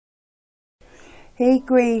Hey,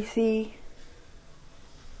 Gracie.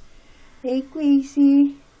 Hey,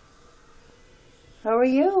 Gracie. How are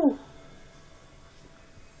you?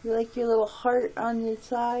 You like your little heart on the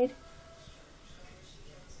side?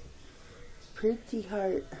 Pretty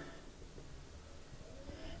heart.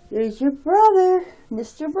 There's your brother,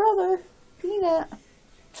 Mr. Brother, Peanut.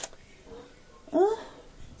 Huh?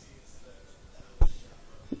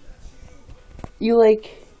 You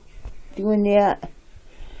like doing that?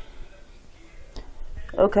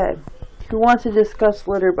 Okay. Who wants to discuss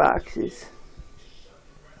litter boxes?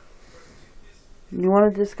 You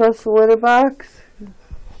want to discuss the litter box?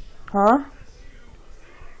 Huh?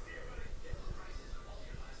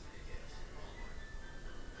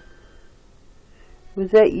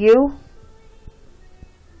 Was that you?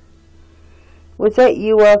 Was that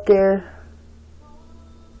you out there?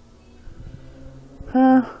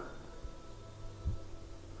 Huh?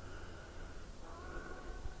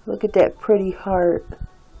 Look at that pretty heart.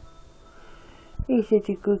 He's such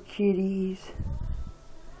a good kitties.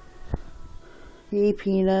 Hey,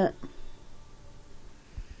 Peanut.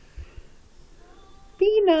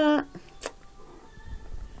 Peanut.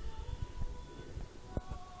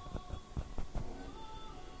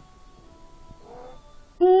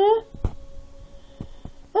 Huh?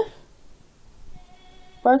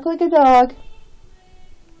 Bark like a dog.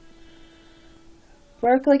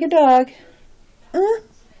 Bark like a dog.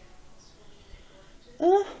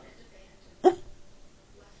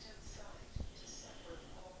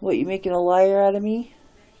 What, you making a liar out of me?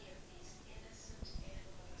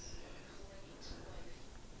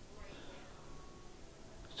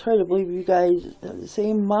 It's hard to believe you guys have the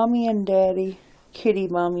same mommy and daddy. Kitty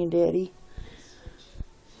mommy and daddy.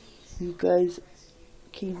 You guys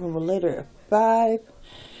came from a litter of 5.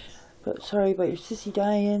 But sorry about your sissy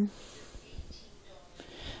dying.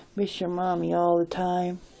 Miss your mommy all the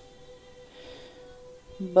time.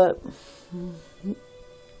 But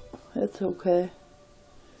that's okay.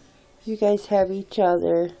 You guys have each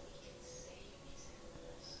other.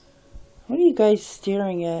 What are you guys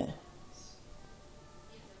staring at?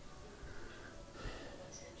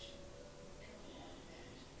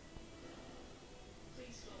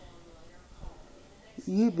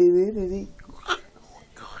 You baby.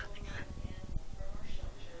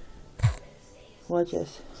 Watch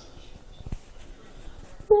this.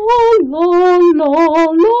 La la la la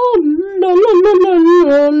la la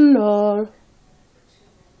la la.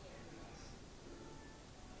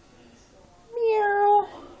 Meow.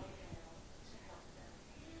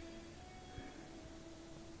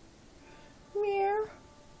 Meow.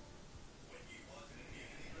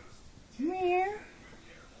 Meow.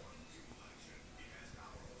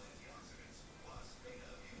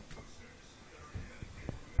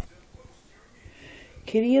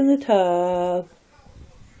 Kitty in the tub.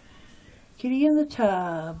 Kitty in the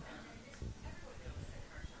tub.